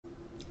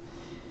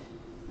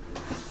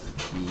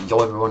Yo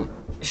everyone,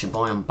 it's your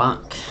boy, I'm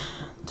back.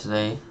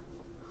 Today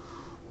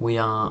we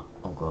are,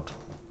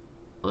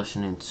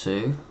 listening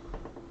to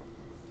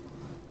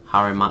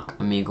Harry Mack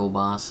Omegle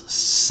Bars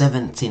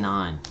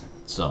 79.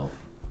 So,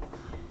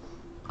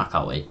 I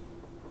can't wait.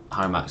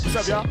 Harry Mack's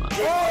insane, man.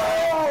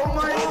 Oh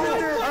my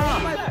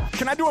goodness!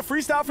 Can I do a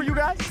freestyle for you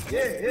guys?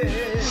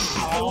 Yeah.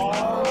 Oh.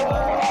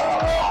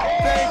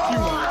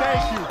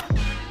 Thank you.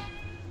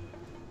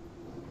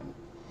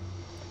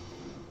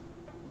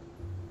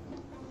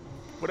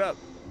 What up?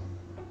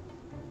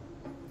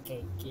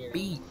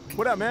 Beat.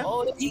 What up, man?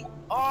 Oh,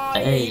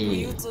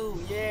 hey.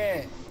 YouTube,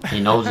 yeah. He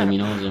knows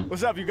him.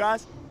 What's up, you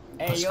guys?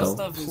 Hey, Let's your go.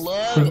 stuff is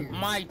plug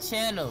my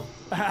channel.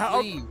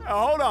 Please.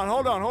 Hold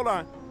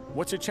on.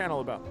 What's your channel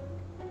about?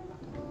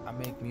 I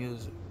make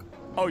music.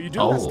 Oh, you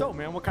do? That's dope,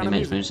 man. What kind of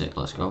music? He makes music.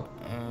 Let's go.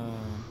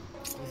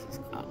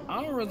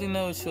 I don't really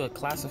know what you would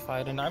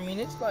classify it in. I mean,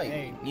 it's like,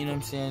 you know what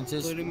I'm saying?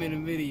 Just put him in a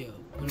video.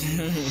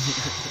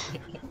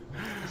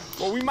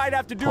 Well, we might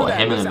have to do Put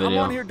that. him in Listen, a I'm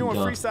video. on here doing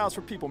Yeah. freestyles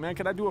for people, man.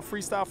 Can I do a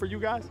freestyle for you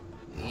guys?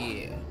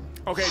 yeah.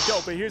 Okay,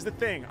 dope, but here's the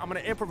thing. I'm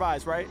gonna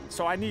improvise, right?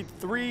 So I need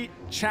 3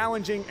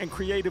 challenging and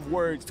creative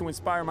words to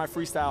inspire my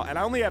freestyle, and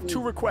I only have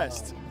 2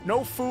 requests.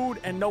 No food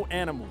and no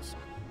animals.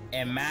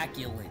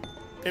 Immaculate.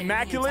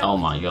 Immaculate? Oh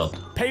my god.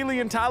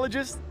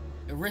 Paleontologist?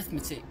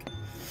 Arithmetic.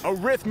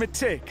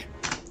 Arithmetic.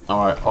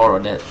 Alright,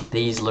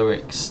 these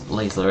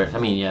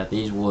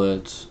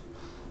words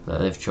that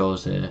they've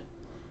chose here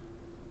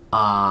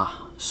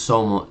are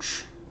so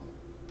much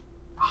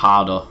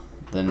harder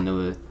than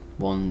the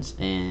ones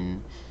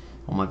in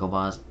Omegle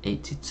Bars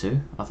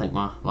 82, I think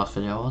my last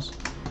video was.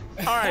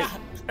 All right,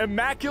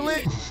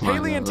 immaculate,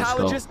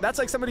 paleontologist. That's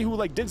like somebody who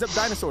like digs up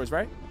dinosaurs,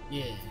 right?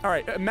 Yeah. All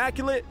right,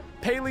 immaculate,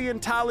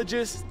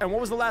 paleontologist, and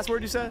what was the last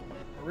word you said?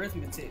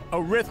 Arithmetic.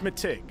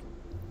 Arithmetic.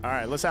 All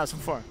right, let's have some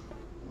fun.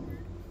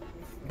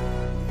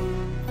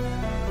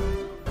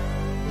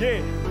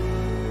 Yeah.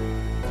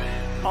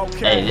 Okay.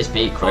 Hey, this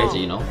beat crazy,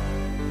 you know.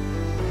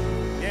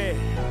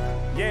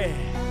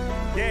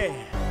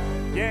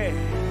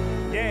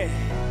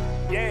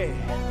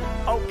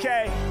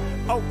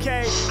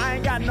 Okay, I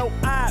ain't got no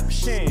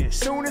option.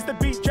 Soon as the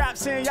beat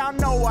drops in, y'all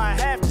know I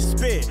have to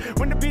spit.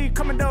 When the beat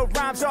coming to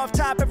rhymes off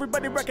top,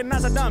 everybody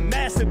recognize I done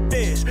mastered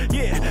this.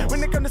 Yeah,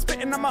 when it come to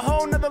spitting, I'm a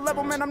whole nother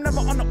level, man. I'm never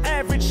on no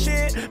average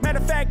shit. Matter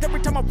of fact,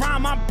 every time I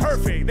rhyme, I'm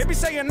perfect. They be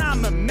saying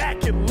I'm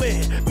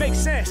immaculate. Makes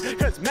sense,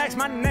 cause Mack's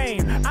my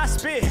name. I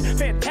spit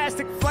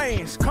fantastic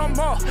flames. Come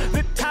off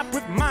the top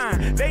with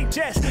mine. They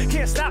just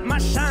can't stop my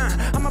shine.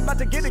 I'm about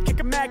to get it,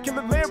 kick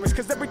immaculate lyrics.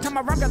 Cause every time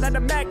I rhyme, got that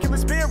immaculate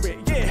spirit.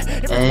 Yeah,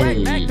 if it's whack,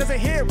 Mack doesn't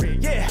hear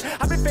it. Yeah,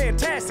 I've been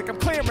fantastic. I'm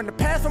clearing the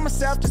path for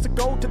myself just to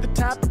go to the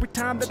top. Every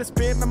time that I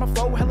spin, I'ma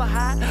flow hella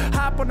hot.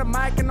 Hop on the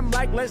mic and I'm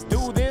like, let's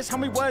do this.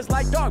 Homie was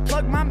like, dog,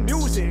 plug my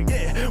music.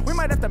 Yeah, we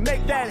might have to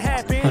make that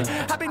happen.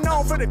 I've been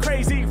known for the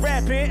crazy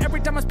rapping.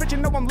 Every time I spit, you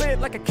know I'm lit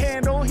like a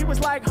candle. He was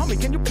like, homie,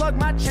 can you plug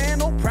my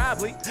channel?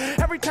 Probably.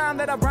 Every time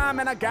that I rhyme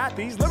and I got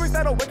these lyrics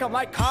that'll wake up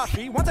like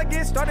coffee. Once I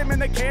get started, man,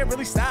 they can't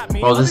really stop me.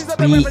 Bro, this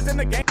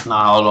beat...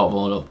 Nah,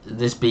 hold up.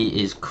 This beat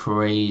is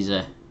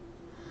crazy.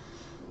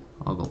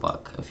 I'll go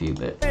back a few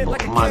bits.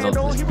 But my god,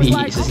 this beat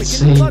is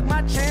insane.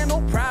 My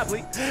channel,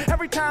 probably.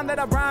 Every time that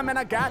I rhyme and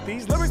I got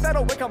these lyrics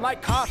that'll wake up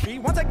like coffee.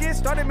 Once I get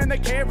started, man, they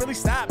can't really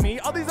stop me.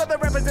 All these other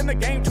rappers in the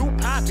game too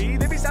poppy.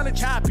 They be sounding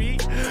choppy.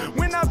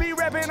 When I be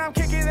rapping, I'm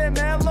kicking that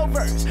mellow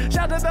verse.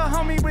 Shout to the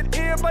homie with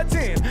earbuds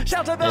in.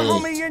 Shout to the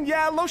homie in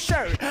yellow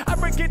shirt. I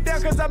break it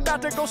down cause I'm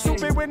about to go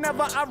stupid.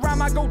 Whenever I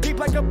rhyme, I go deep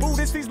like a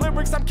Buddhist. These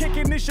lyrics I'm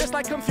kicking, it's just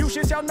like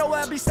Confucius. Y'all know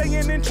I be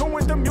saying in tune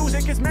with the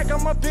music. It's Mack,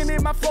 I'm up in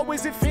it. My flow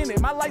is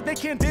infinite. My life, they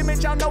can't dim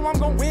it, y'all know I'm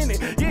gon' win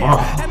it.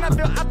 Yeah, and I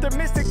feel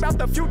optimistic about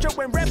the future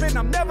when rapping,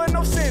 I'm never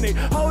no cynic.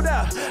 Hold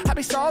up, I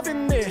be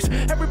solving this.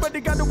 Everybody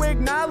got to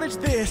acknowledge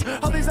this.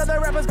 All these other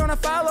rappers gonna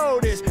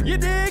follow this. You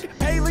dig?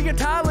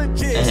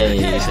 Paleontologist.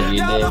 Hey, so you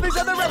y'all know dig. these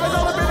other rappers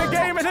all up in the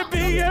game and it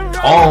be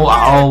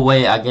Oh,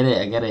 wait, I get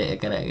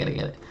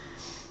it.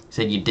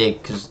 Said you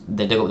dig, because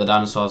they dig up the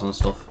dinosaurs and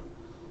stuff.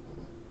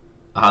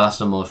 Ah, that's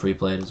the most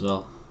replayed as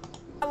well.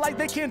 Like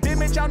they can't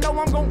dim it, y'all know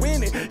I'm gon'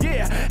 win it.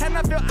 Yeah, and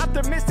I feel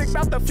optimistic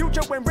about the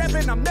future when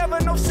rapping, I'm never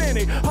no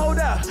cynic. Hold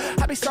up,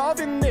 I be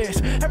solving this.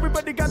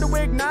 Everybody got to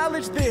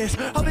acknowledge this.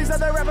 All these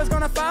other rappers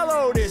gonna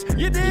follow this.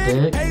 You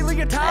dig?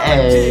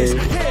 Paleontologist.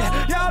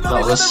 Yeah, y'all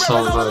know these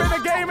other rappers all up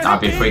in the game and I'd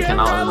be freaking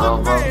out as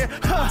well, bro.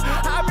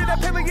 I be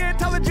that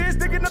paleontologist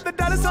digging up the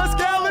dinosaur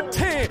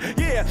skeleton.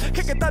 Yeah,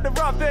 kicking thunder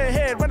off their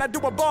head. When I do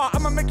a bar,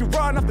 I'ma make you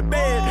run off the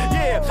bed.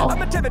 Yeah,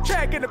 I'ma tear the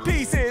track into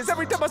pieces.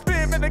 Every time I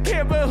spin, man, they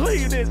can't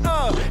believe this.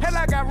 And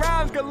I got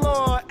rhymes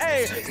galore,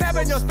 ayy,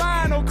 snapping your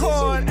spinal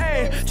cord,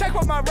 ayy, check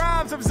what my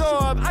rhymes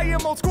absorb. I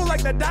am old school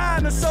like the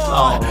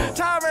dinosaur.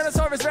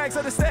 Tyrannosaurus Rex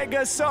or the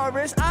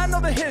Stegosaurus. I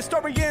know the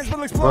historians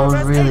will explore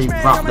us. Really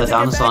wrap the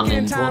dance on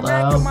in. What the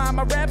hell?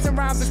 My raps and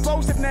rhymes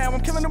explosive now.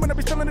 I'm killing them when I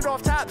be spilling it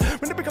off top.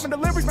 When they becoming the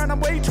lyrics, man, I'm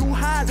way too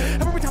hot.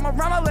 Every time I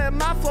rhyme, I let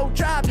my flow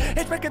drop.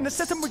 It's making the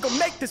system, we go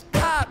make this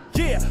pop,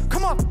 yeah.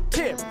 Come off the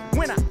tip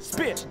when I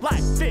spit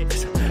like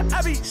this.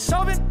 I be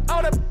solving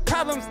all the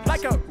problems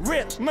like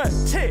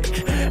arithmetic.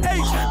 Hey,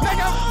 like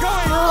I'm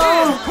going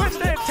in with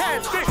the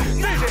fantastic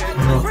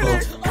vision. Really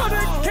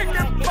gonna kick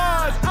the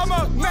bars, I'm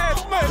a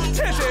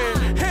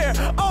mathematician. Here,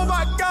 oh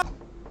my God.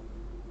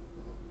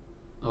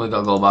 Oh, we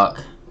gotta go back.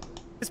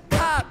 It's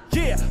pop,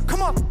 yeah,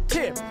 come off the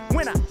tip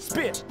when I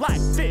spit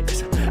like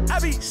this. I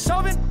be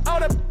solving all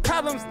the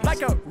problems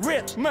like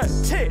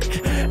arithmetic.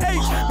 Hey,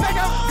 like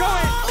I'm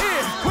going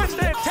in with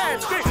the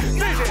fantastic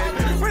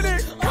vision. Really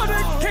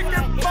gonna kick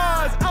the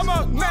bars, I'm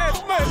a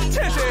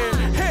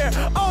mathematician. Here,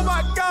 oh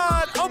my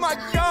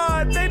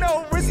God, they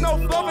know it's no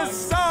flow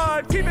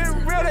facade. Keep it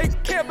real, they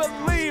can't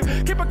believe.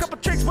 Keep a couple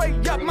tricks way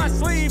up my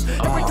sleeve.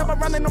 Every time I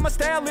run, they know my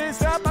style is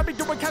up. I be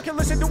doing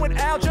calculation, doing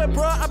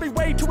algebra. I be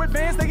way too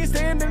advanced, they ain't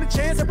standing a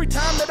chance. Every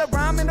time that I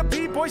rhyme in a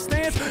B-boy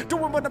stance,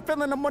 doing what I'm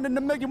feeling, I'm 1 in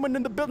a million, when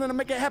in the building, I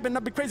make it happen. I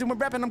be crazy when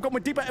rapping, I'm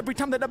going deeper. Every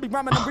time that I be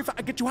rhyming, I'm reefer.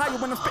 I get you higher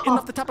when I'm spitting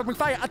off the top of ring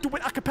fire. I do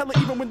it acapella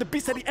even when the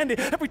beat said he ended.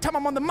 Every time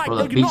I'm on the mic, Bro,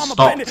 yo, the you know beat I'ma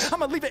stopped. bend it.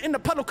 I'ma leave it in the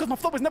puddle, cause my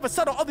flow is never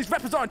subtle. All these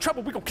rappers are in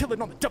trouble, we gon' kill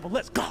it on the double,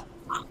 let's go.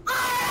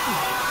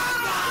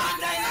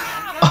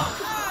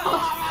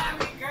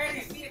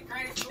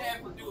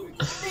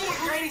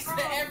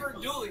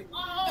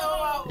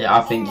 Yeah,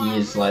 I think he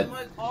is like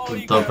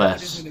the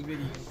best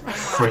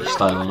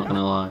freestyle, I'm not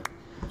gonna lie.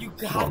 You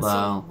got What the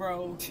hell?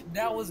 bro.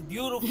 That was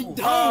beautiful. You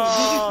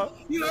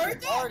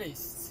heard that?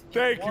 Artist.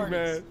 Thank you,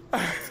 man.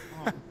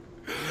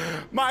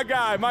 My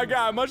guy,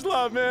 much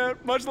love, man.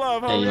 Much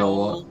love, homie. Hey, yo,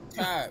 what?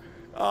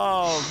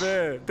 Oh,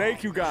 man.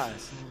 Thank you,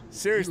 guys.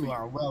 Seriously. You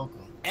are welcome.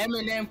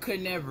 Eminem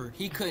could never.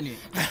 He couldn't.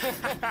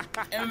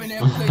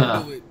 Eminem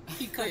couldn't do it.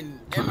 He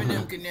couldn't.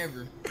 Eminem could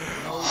never.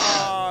 No.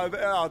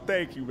 Oh,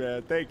 thank you,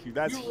 man. Thank you.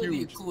 That's you really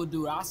huge. a cool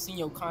dude. I've seen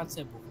your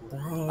content before.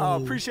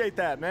 Oh, appreciate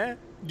that, man.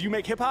 Do you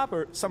make hip hop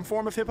or some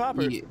form of hip hop?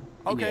 Or? Yeah.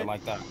 Okay. Yeah,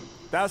 like that.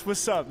 That's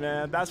what's up,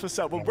 man. That's what's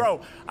up. Well,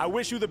 bro, I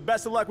wish you the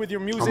best of luck with your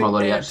music. Oh my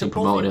God, he and actually to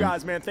both of promoted you him.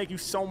 guys, man, thank you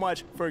so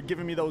much for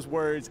giving me those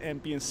words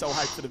and being so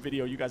hyped for the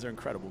video. You guys are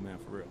incredible, man,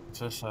 for real.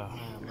 Just, I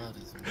love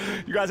this,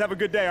 man. You guys have a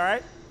good day, all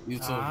right? You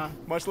too.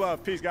 Much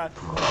love. Peace, guys.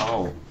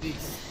 Oh,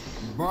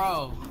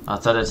 Bro. I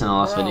said this in the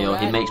last Bro, video.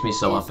 He that makes me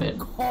so is happy.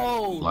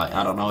 Cold. Like,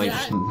 I don't know, he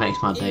just makes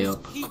my day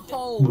up. He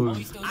cold.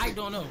 I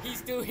don't know. He's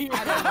still here.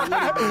 I don't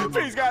know.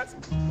 Peace, guys.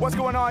 What's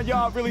going on,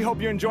 y'all? Really hope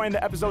you're enjoying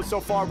the episode so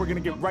far. We're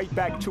going to get right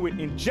back to it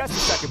in just a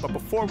second. But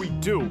before we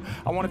do,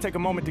 I want to take a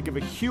moment to give a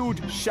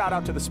huge shout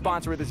out to the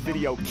sponsor of this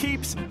video,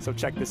 Keeps. So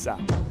check this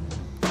out.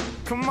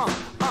 Come on,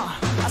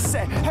 I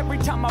said every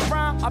time I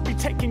rhyme, I be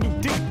taking you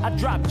deep. I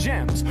drop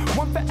gems,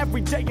 one for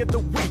every day of the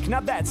week. Now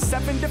that's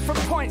 7 different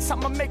points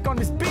I'ma make on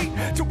this beat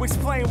to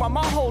explain why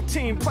my whole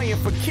team playing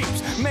for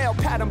keeps. Male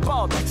pattern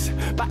baldness.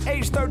 By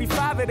age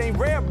 35, it ain't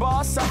rare,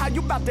 boss. So how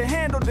you about to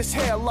handle this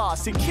hair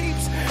loss? It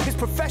keeps is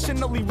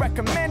professionally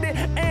recommended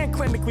and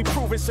clinically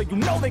proven, so you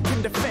know they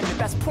can defend it.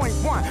 That's point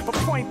 1. But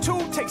point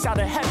 2 takes out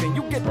of heaven.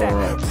 You get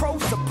that pro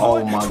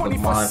support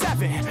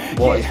 24/7.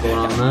 What is going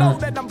on there? Know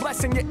that I'm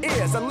blessing your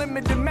ears.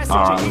 Unlimited message.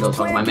 Alright, we'll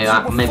talk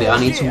about maybe I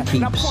need some keeps.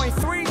 Now point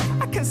 3,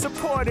 I can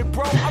support it,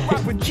 bro. I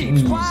rock with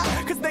keeps. Why?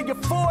 Cause they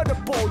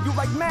affordable. You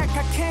like Mac,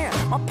 I can't.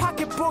 My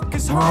pocketbook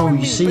is hurting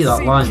me. You see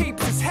that line?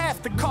 Keeps is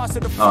half the cost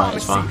of the Alright, pharmacy.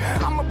 it's fine.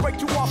 I'ma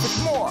break you off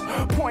with more.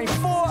 Point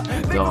 4,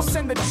 they gon'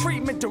 send the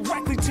treatment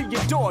directly to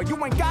your door.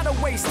 You ain't gotta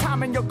waste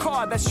time in your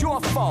car, that's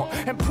your fault.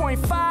 And point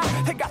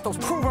 5, they got those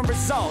proven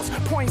results.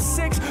 Point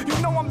 6, you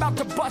know I'm about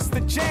to bust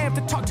the jam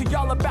to talk to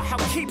y'all about how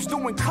Keeps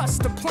doing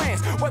custom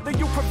plans. Whether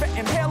you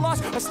preventing hair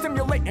loss or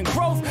stimulating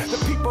growth, the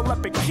people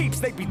up at Keeps,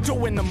 they be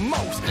doing the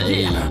most. Hey.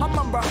 Yeah, I'm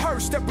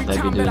unrehearsed every They be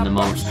time that doing I the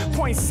burst. most.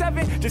 Point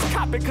 7, just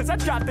cop it cause I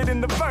dropped it in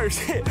the verse.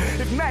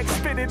 If Max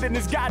spit it, then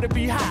it's gotta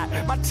be hot.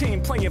 My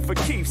team playing for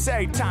Keeps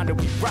every time that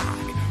we rock.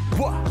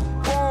 What?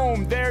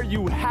 Boom, there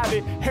you have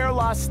it. Hair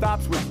loss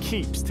stops with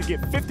Keeps. To get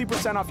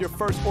 50% off your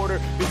first order,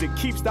 visit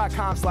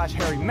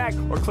keeps.com/Harry Mack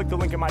or click the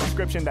link in my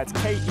description. That's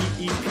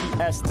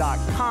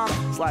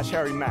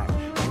keeps.com/Harry Mack.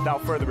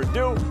 Without further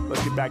ado,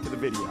 let's get back to the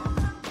video.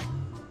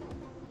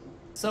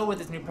 So with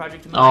this new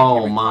project of Oh, mine, it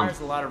man. requires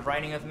a lot of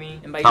writing of me,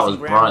 and by That was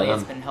using bright, Grammarly,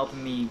 it's then. been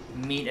helping me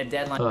meet a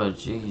deadline. Oh,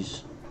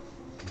 jeez.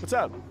 What's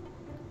up?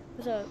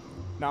 What's up?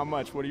 Not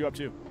much. What are you up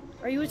to?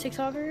 Are you a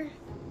TikToker?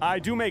 I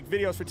do make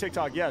videos for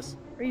TikTok, yes.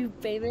 Are you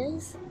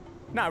famous?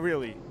 Not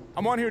really.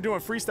 I'm on here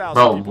doing freestyles.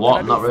 Bro, for people. what? Can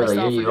I do Not a really. freestyle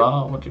Yeah, for you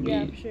are. What do you Yeah,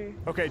 mean? for sure.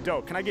 Okay,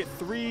 dope. Can I get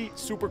 3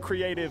 super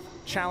creative,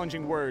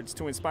 challenging words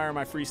to inspire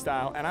my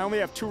freestyle? And I only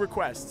have 2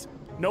 requests.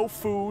 No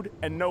food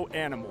and no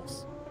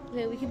animals.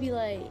 Okay, we could be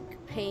like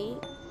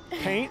paint,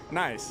 Paint?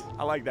 Nice.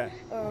 I like that.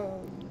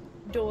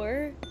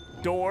 door.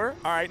 Door?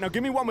 All right, now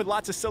give me one with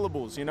lots of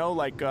syllables, you know,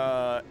 like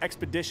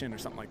expedition or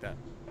something like that.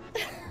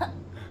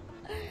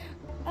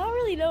 I don't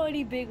really know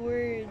any big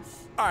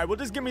words. All right, well,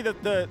 just give me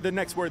the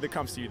next word that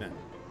comes to you then.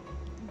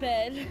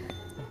 Bed.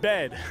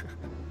 Bed.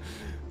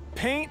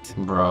 Paint,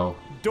 Bro.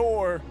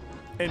 door,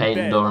 and Paint,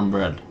 bed. door, and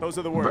bread. Those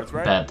are the words,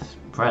 right? Bed.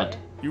 Bread.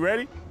 You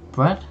ready?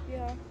 Bread?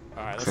 Yeah.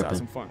 All right, let's Trippin'. have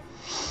some fun.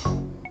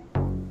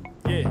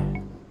 Yeah.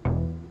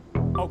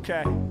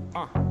 Okay,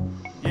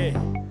 yeah,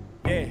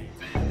 yeah,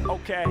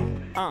 okay,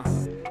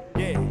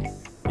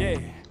 yeah,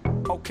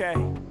 okay,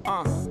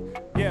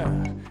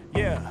 yeah,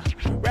 yeah.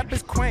 Rap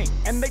is quaint,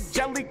 and they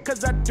jelly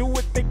cause I do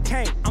what they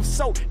can't. I'm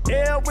so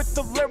ill with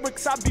the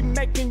lyrics, I be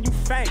making you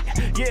faint.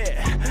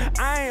 Yeah,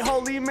 I ain't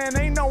holy, man,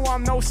 they know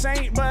I'm no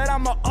saint, but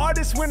I'm an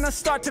artist when I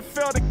start to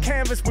fill the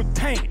canvas with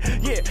paint.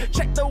 Yeah,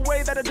 check the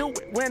way that I do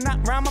it. When I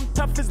rhyme, I'm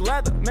tough as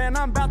leather. Man,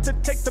 I'm about to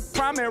take the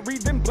primary,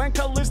 then blend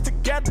colors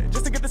together,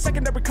 just to get the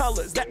secondary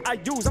colors that I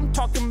use. I'm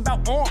talking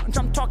about orange,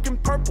 I'm talking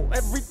purple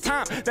every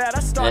time that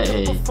I start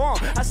to perform.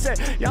 I said,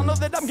 y'all know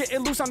that I'm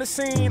getting loose on the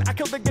scene. I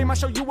kill the game, I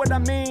show you what I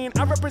mean.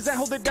 I represent,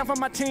 hold it down for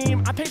my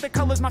team. I paint the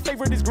colors, my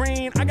favorite is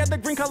green. I got the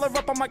green color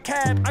up on my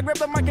cap. I grab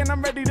the mic and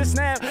I'm ready to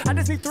snap. I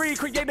just need 3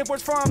 creative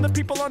words from the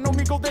people on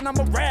Omegle, then I'm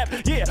a rap.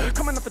 Yeah,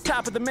 coming off the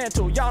top of the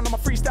mantle. Y'all know my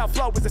freestyle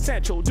flow is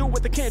essential. Do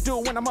what they can't do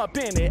when I'm up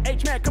in it.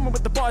 H Mack coming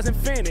with the bars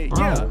infinite.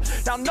 Yeah,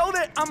 y'all know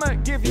that I'ma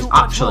give you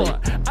much more.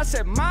 I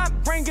said my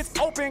brain gets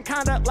open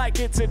kinda like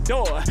it's a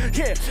door.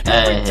 Yeah,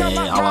 every time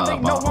I rhyme, they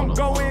know I'm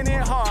going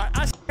in hard.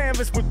 I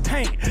canvas with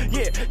paint.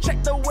 Yeah,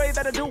 check the way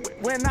that I do it.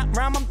 When I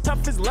rhyme, I'm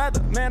tough as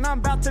leather. Man, I'm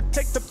about to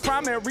take the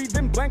primary,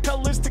 then blend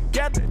colors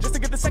together, just to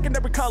get the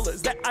secondary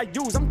colors that I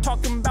use. I'm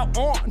talking about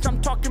orange,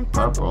 I'm talking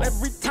purple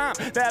every time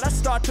that I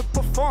start to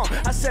perform.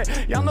 I said,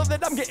 y'all know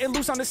that I'm getting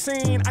loose on the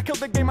scene. I kill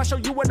the game, I show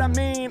you what I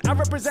mean. I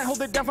represent,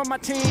 hold it down for my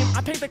team.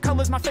 I paint the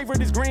colors, my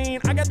favorite is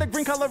green. I got the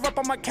green color up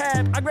on my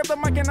cap. I grab the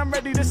mic and I'm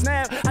ready to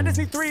snap. I just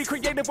need 3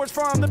 creative words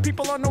from the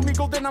people on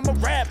Omegle, then I'm a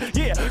rap.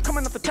 Yeah,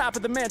 coming off the top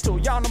of the mantle.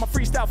 Y'all know my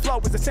freestyle flow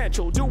is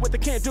essential. Do what they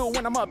can't do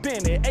when I'm up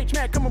in it. H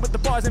Mack coming with the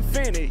bars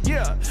infinite.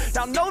 Yeah,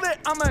 y'all know that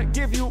I'ma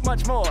give you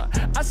much more.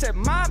 I said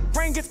my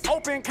brain gets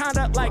open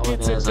kinda like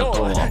it's a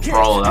door.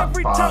 Yeah,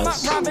 every time I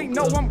rhyme, they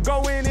know I'm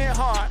going in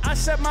hard. I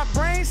said my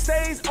brain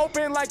stays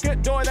open like a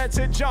door that's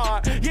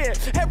ajar. Yeah,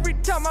 every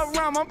time I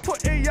rhyme, I'm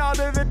putting y'all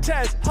to the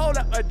test. Hold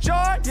up, a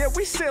jar? Yeah,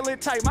 we seal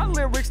it tight. My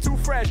lyrics too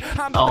fresh.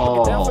 I'm about to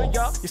get down for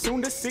y'all. You're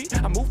soon to see.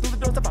 I move through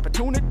the doors of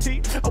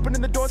opportunity,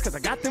 opening the doors cause I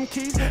got them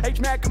keys. H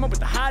Mack coming with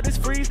the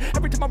hottest freeze.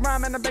 Every time I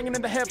rhyme and I'm banging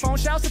in the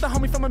headphones. Shouts to the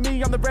homie filming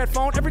me on the red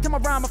phone. Every time I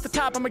rhyme off the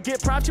top, I'ma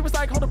get props. She was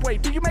like, hold up,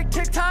 wait, do you make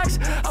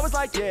TikToks? I was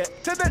like, yeah,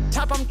 to the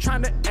top, I'm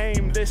trying to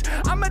aim this.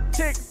 I'm a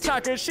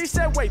TikToker. She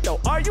said, wait though,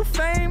 are you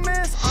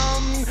famous?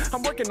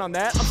 I'm working on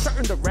that. I'm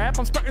starting to rap,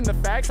 I'm starting the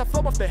facts. I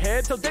flow off the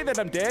head till day that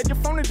I'm dead. Your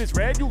phone is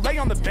red, you lay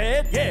on the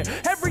bed. Yeah,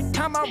 every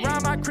time I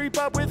rhyme, I creep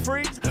up with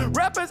freaks.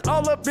 Rappers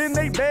all up in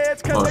they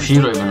beds. Oh, she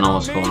don't even know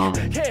what's going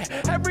on. Yeah,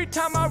 every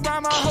time I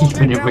rhyme, I hold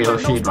it down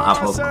for no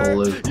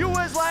sponsor. You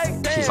was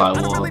like, damn,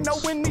 I don't really know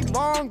any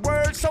long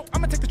words, so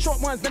I'ma take the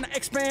short ones, then I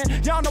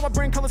expand. Y'all know I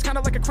bring colors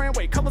kinda like a crayon.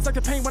 Wait, colors like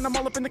the paint when I'm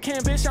all up in the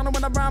canvas. Y'all know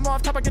when I rhyme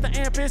off top, I get the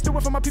ampest. Do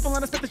it for my people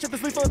and I spit the shit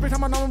that's lethal. Every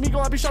time I'm on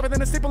Omegle, I be sharper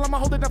than a staple. I'ma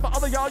hold it down for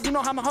all of y'all. You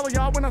know how I'ma holler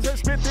y'all when I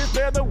spit this,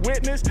 they're the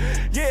witness.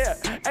 Yeah,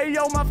 hey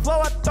yo, my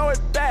flow, I throw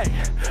it back.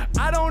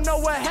 I don't know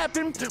what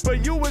happened,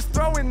 but you was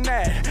throwing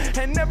that.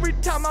 And every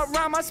time I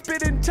rhyme, I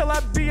spit until I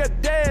be a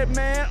dead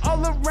man.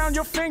 All around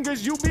your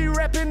fingers, you be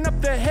wrapping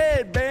up the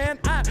headband.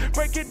 I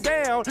break it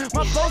down,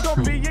 my flow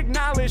gon' be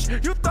acknowledged.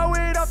 You throw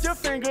it off your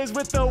fingers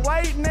with the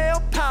white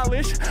nail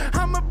polish.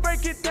 I'ma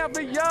break it down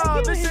for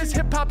y'all. This is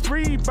hip hop's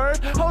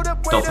rebirth. Hold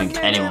up, wait a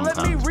minute, let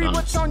me read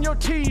what's on your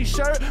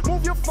t-shirt.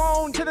 Move your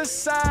phone to the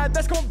side,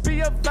 that's gonna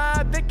be a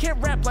vibe. They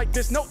can't rap like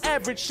this, no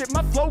average shit.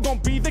 My flow gon'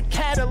 be the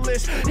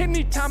catalyst.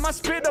 Anytime I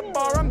spit a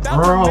bar, I'm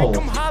about to make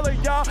them holler,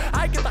 y'all.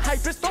 I get the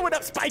hype, just throw it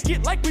up, spike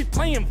it like we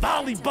playing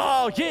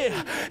volleyball,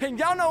 yeah. And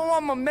y'all know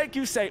I'ma make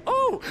you say,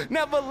 ooh,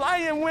 never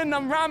lying when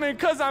I'm rhyming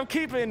cause I'm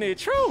keeping it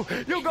true.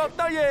 You go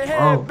throw your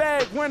head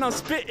back when I'm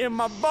spitting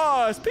my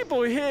bars.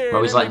 People here,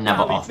 bro, he's like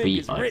never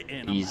offbeat, like,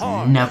 he's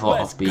never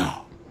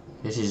offbeat.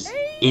 This is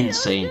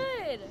insane.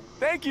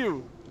 Thank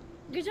you.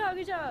 Good job,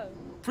 good job.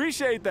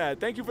 Appreciate that.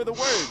 Thank you for the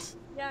words.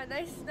 Yeah,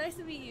 nice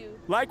to meet you.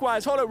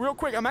 Likewise. Hold up real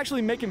quick. I'm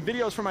actually making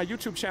videos for my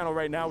YouTube channel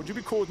right now. Would you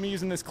be cool with me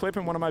using this clip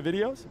in one of my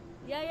videos?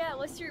 Yeah.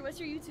 What's your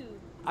YouTube?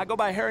 I go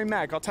by Harry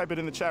Mack. I'll type it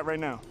in the chat right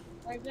now.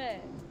 Alright,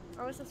 bet.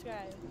 I'm gonna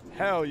subscribe.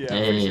 Hell yeah.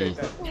 Appreciate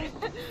that.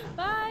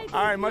 Bye.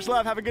 All right, much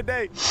love. Have a good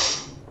day.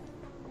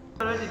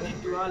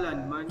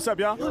 What's up,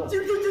 y'all?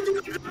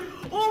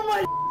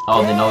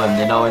 Oh, they know him,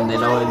 they know him, they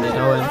know him, they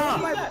know him.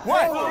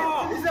 What?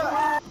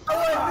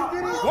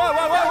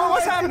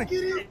 What's happening?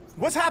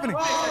 What's happening?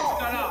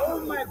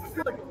 Oh my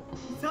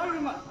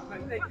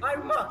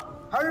god.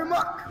 Harry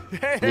Mack.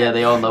 Yeah,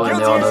 they all know him,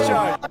 they all know him.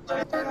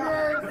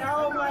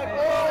 Oh my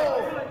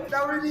god. Is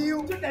that really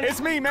you?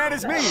 It's me, man,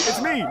 it's me,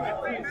 it's me.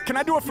 Can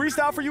I do a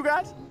freestyle for you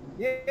guys?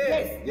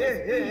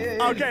 Yeah.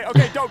 Okay,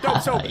 dope.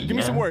 So, give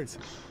me some words.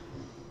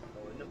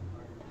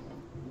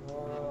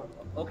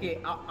 Okay,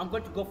 I'm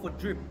going to go for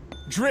drip.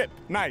 Drip,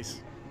 nice.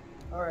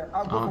 Alright,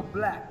 I'll go for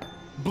black.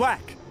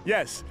 Black,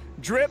 yes.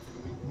 Drip,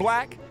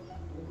 black.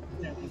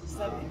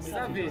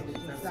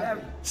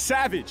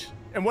 Savage.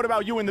 And what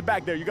about you in the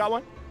back there? You got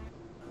one?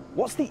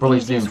 What's the Probably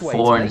doing easiest way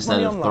 4 to make instead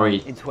money of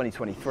online 3. in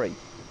 2023?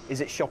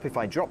 Is it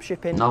Shopify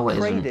dropshipping, No, it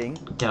trading?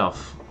 isn't. Get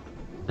off.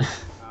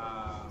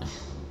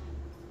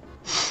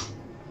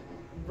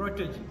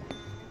 Prodigy.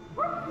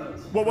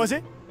 What was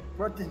it?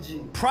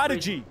 Prodigy.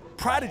 Prodigy.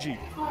 Prodigy.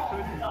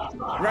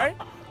 Right?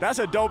 That's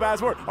a dope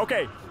ass word.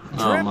 Okay.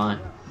 Oh Drip, my.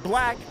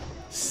 Black,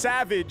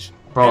 Savage.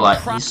 Bro, and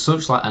like, he's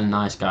such like a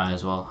nice guy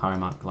as well, Harry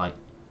Mack. Like,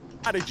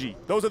 Prodigy.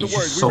 Those are the he's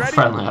words. just We so ready?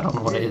 friendly. I don't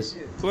know what it is.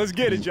 Let's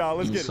get it, y'all.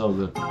 Let's He's get so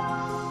good.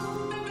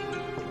 I'm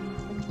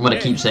gonna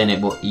keep saying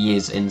it, but he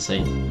is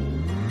insane.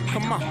 it.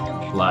 Come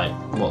on. Like,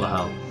 what the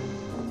hell?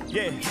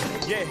 Yeah,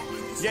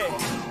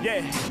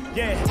 yeah,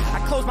 yeah.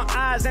 I close my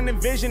eyes and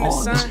envision the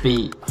Oh, sun. this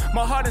beat.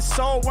 My heart and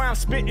soul where I'm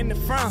spitting it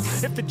from.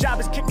 If the job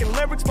is kicking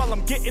lyrics while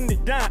I'm getting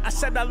it done, I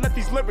said I let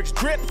these lyrics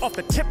drip off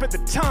the tip of the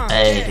tongue.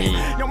 Hey.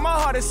 Yeah. Yo, my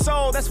heart and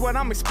soul, that's what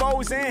I'm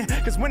exposing.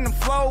 Cause when I'm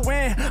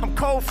flowing, I'm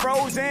cold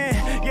frozen.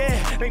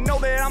 Yeah, they know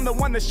that I'm the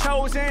one that's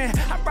chosen.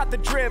 I brought the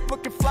drip,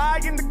 looking fly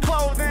in the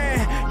clothing.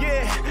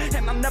 Yeah,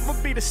 and I'll never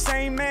be the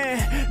same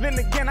man. Then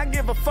again, I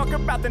give a fuck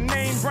about the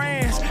name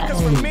brands.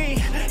 Cause for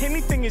me,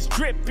 anything is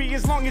drippy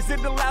as long as it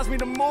allows me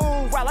to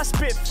move while I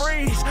spit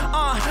freeze.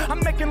 I'm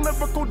making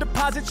lyrical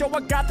deposits, yo, I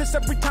got this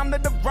every time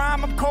that the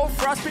rhyme, I'm cold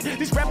frostbite.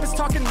 These rappers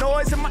talking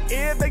noise in my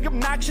ear, they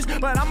obnoxious,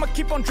 but I'ma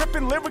keep on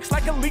dripping lyrics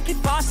like a leaky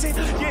faucet.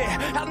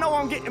 Yeah, I know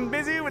I'm getting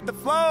busy with the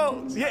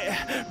flows.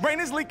 Yeah, brain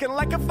is leaking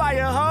like a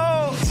fire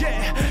hose.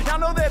 Yeah, y'all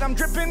know that I'm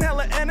dripping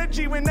hella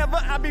energy whenever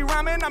I be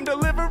rhyming. I'm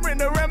delivering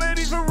the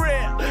remedies for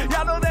real.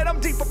 Y'all know that I'm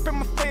deep up in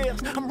my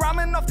feels. I'm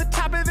rhyming off the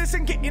top of this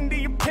and getting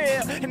the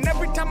appeal. And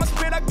every time I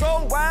spit, I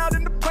go wild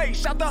in the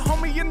place. Shout the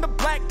homie in the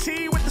black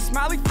tee with the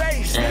smiley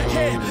face.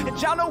 Yeah,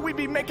 and y'all know we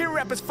be making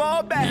rappers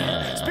fall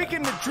back.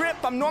 Speaking of drip,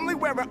 I'm normally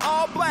wearing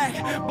all black.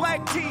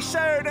 Black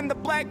t-shirt and the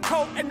black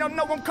coat. And y'all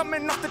know I'm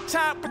coming off the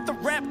top with the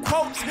rap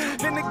quotes.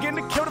 Then again,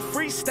 to kill the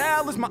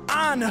freestyle is my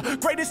honor.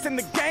 Greatest in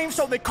the game,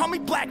 so they call me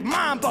Black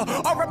Mamba.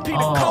 R.I.P.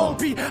 to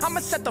Kobe, I'ma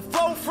set the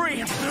flow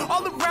free.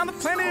 All around the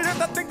planet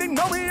Earth, I think they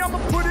know me. I'ma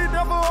put it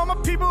over all my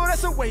people,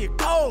 that's the way it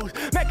goes.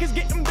 Mac is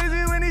getting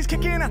busy when he's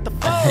kicking out the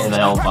flows.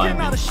 Rocking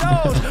all the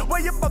shows,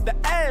 way above the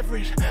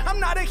average. I'm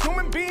not a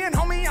human being,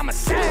 homie, I'm a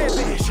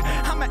savage.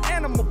 I'm an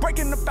animal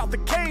breaking up out the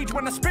cage.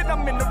 When I spit,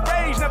 I'm in the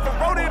rage, never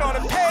wrote it on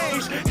a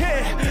page.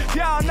 Yeah,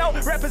 y'all know,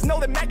 rappers know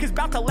that Mac is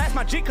about to last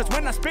my G. Cause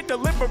when I spit,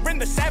 delivering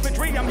the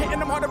savagery, I'm hitting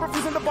them harder,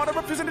 refusing to barter,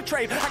 refusing to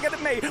trade. I got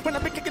it made, when I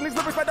be kicking these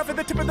lyrics right off at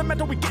the tip of the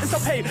metal, we getting so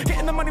paid.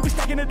 Getting the money, we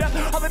stacking it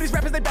up. All of these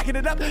rappers, they backing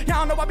it up.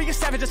 Y'all know I be a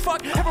savage as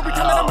fuck. Every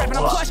time that I'm rapping,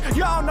 I'm plush.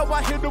 Y'all know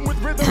I hit them with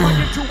rhythm, like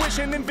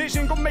intuition and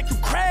vision. Gon' make you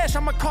crash,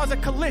 I'ma cause a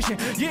collision.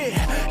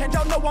 Yeah, and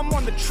y'all know I'm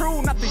on the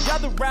true, not the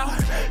other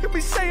route. You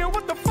be saying,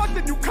 what the fuck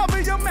did you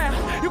cover your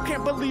mouth? You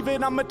can't believe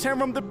it, I'ma tear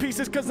them to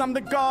pieces cause I'm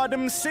the God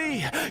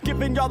MC.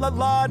 Giving y'all a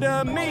lot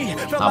of me.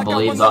 Feel I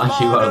believe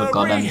that you are the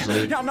God lottery.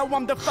 MC. Y'all know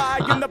I'm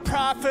defying the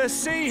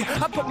prophecy.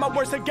 I put my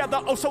words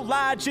together oh so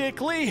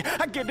logically.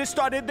 I get it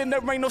started, then there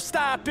ain't no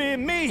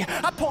stopping me.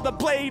 I pull the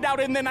blade out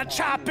and then I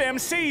chop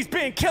MCs.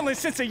 Been killing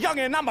since a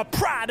youngin', I'm a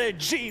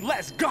prodigy.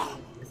 Let's go.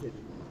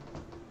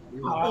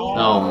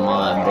 Oh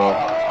my, bro.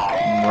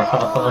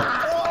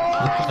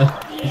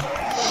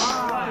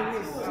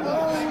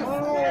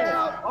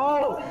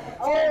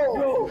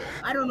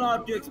 I don't know how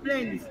to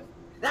explain this.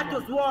 That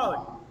was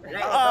wild. Like,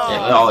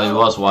 it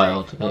was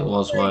wild. It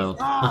was wild.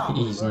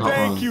 He's not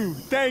wrong.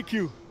 Thank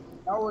you.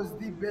 That was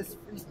the best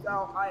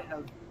freestyle I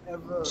have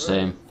ever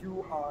Same. heard.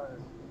 You are.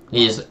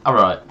 He is,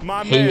 alright. He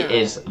man.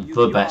 is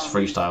the best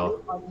freestyler.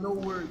 No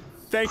words.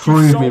 Thank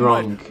Prove you so me much.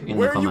 wrong in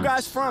Where the are you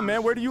comments. guys from,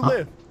 man? Where do you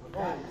live?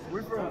 Oh,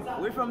 we're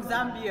from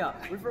Zambia.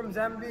 We're from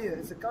Zambia.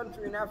 It's a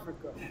country in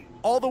Africa.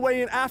 All the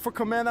way in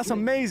Africa, man. That's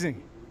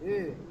amazing.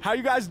 Yeah. How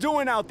you guys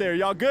doing out there?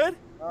 Y'all good?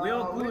 We're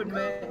all good,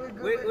 man. We're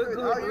good.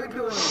 How you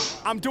doing?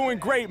 I'm doing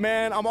great,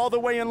 man. I'm all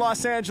the way in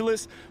Los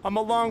Angeles. I'm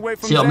a long way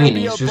from See what I Zambia, mean?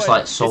 He's just, but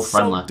like, so it's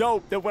friendly. so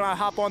dope that when I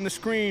hop on the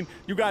screen,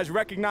 you guys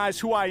recognize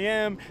who I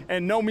am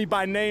and know me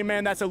by name,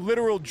 man. That's a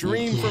literal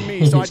dream for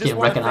me. So I just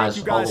want to thank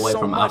you guys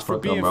so much for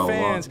being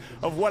fans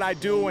of what I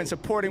do and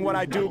supporting what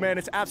I do, man.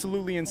 It's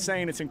absolutely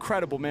insane. It's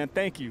incredible, man.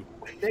 Thank you.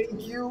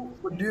 Thank you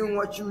for doing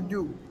what you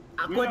do.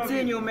 I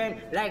continue,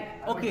 man.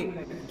 Like, okay,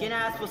 can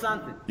I ask for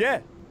something?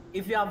 Yeah.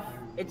 If you have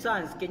a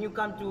chance, can you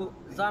come to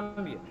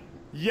Zambia?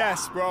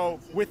 Yes, bro.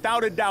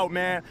 Without a doubt,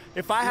 man.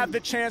 If I have the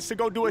chance to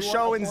go do a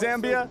show in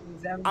Zambia,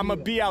 I'm going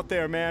to be out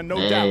there, man. No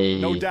doubt.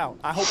 No doubt.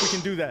 I hope we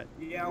can do that.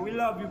 Yeah, we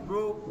love you,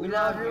 bro. We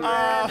love you,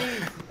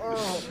 man.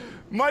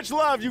 Much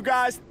love, you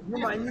guys. You're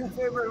my new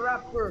favorite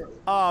rapper.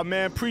 Oh,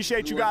 man.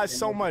 Appreciate you guys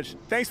so much.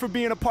 Thanks for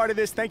being a part of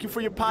this. Thank you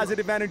for your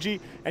positive energy.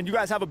 And you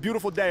guys have a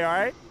beautiful day, all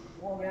right?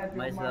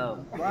 Myself.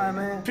 Bye,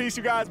 man. Peace,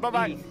 you guys.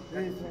 Bye-bye.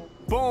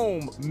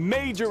 Boom.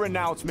 Major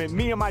announcement.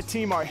 Me and my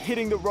team are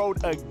hitting the road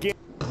again.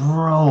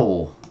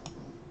 Bro.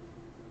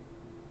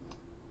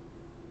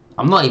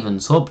 I'm not even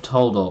subbed.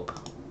 Hold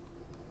up.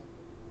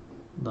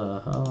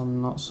 The hell?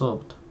 I'm not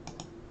subbed.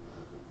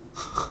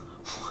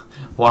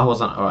 Why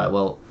wasn't... Alright,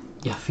 well,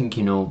 yeah, I think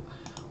you know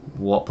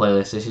what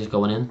playlist this is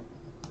going in.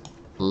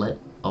 Lit,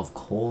 of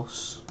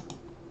course.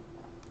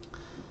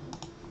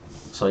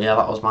 So yeah,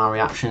 that was my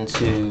reaction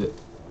to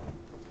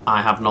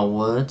I Have No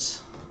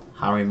Words.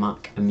 Harry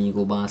Mack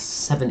Omegle Bars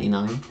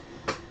 79.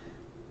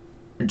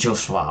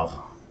 Just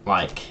wow.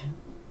 like,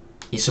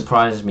 he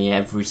surprises me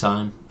every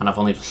time, and I've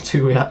only done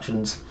 2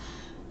 reactions,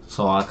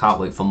 so I can't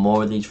wait for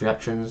more of these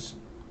reactions.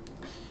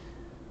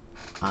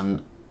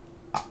 And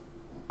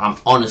I'm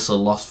honestly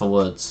lost for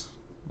words.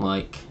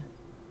 Like,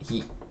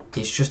 he's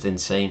just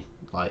insane.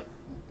 Like,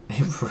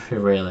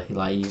 really,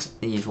 like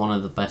he's one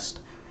of the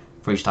best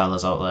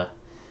freestylers out there.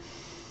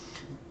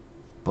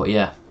 But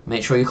yeah,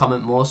 make sure you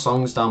comment more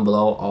songs down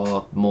below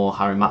or more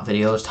Harry Mack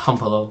videos down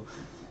below,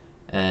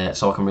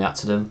 so I can react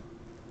to them.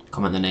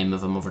 Comment the name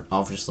of them,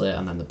 obviously,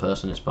 and then the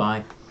person it's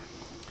by.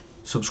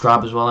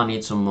 Subscribe as well. I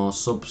need some more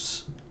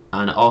subs.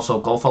 And also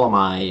go follow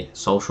my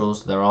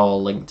socials. They're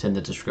all linked in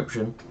the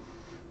description.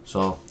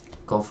 So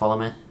go follow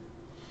me.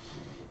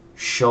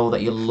 Show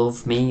that you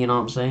love me, you know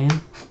what I'm saying?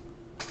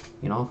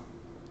 You know,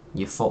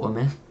 you fuck with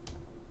me.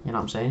 You know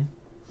what I'm saying?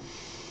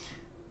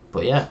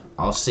 But yeah,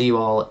 I'll see you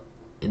all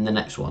in the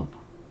next one.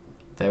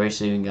 Very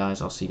soon,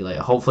 guys. I'll see you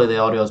later. Hopefully the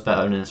audio is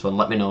better in this one.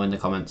 Let me know in the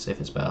comments if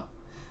it's better.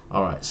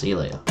 Alright, see you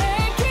later.